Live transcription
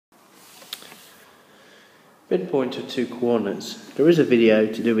Midpoint of two coordinates. There is a video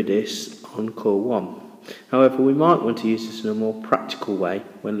to do with this on core 1. However, we might want to use this in a more practical way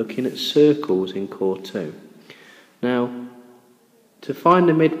when looking at circles in core 2. Now, to find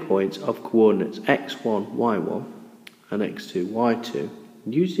the midpoints of coordinates x1, y1 and x2, y2,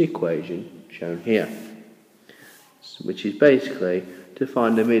 use the equation shown here, which is basically to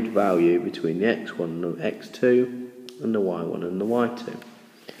find the mid value between the x1 and the x2 and the y1 and the y2.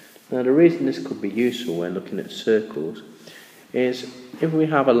 Now, the reason this could be useful when looking at circles is if we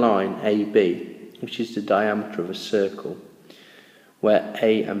have a line AB, which is the diameter of a circle, where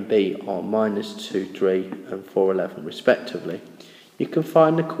A and B are -2, 3 and 4, 11 respectively, you can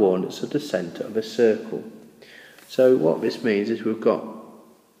find the coordinates of the centre of a circle. So what this means is we've got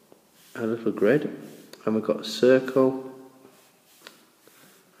a little grid, and we've got a circle,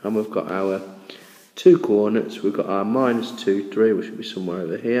 and we've got our two coordinates. We've got our -2, 3, which will be somewhere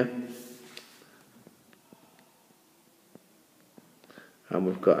over here, and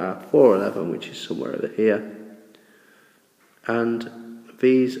we've got our 4, 11, which is somewhere over here, and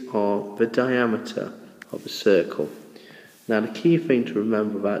these are the diameter of a circle. Now, the key thing to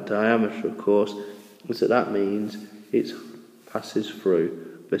remember about diameter, of course, is that means it passes through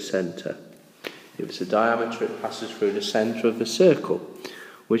the centre. If it's a diameter, it passes through the centre of the circle,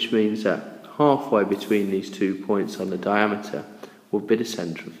 which means that halfway between these 2 points on the diameter will be the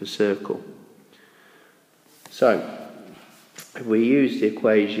centre of the circle. So, if we use the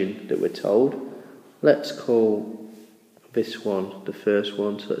equation that we're told, let's call this one the first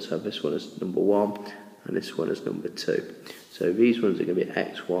one, so let's have this one as number 1 and this one as number 2. So these ones are going to be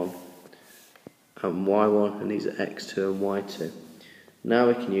x1 and y1, and these are x2 and y2. Now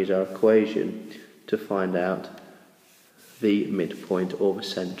we can use our equation to find out the midpoint or the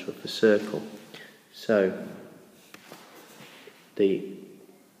centre of the circle. So the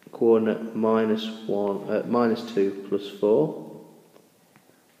coordinate -2 plus 4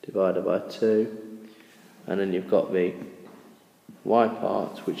 divided by 2, and then you've got the y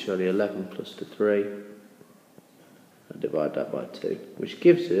part, which are the 11 plus the 3, and divide that by 2, which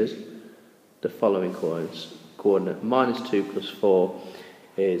gives us the following coordinates. Coordinate -2 plus 4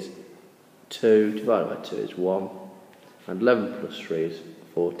 is 2, divided by 2 is 1, and 11 plus 3 is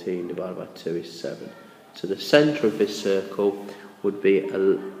 14, divided by 2 is 7. So the centre of this circle would be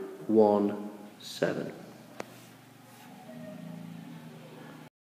 1, 7.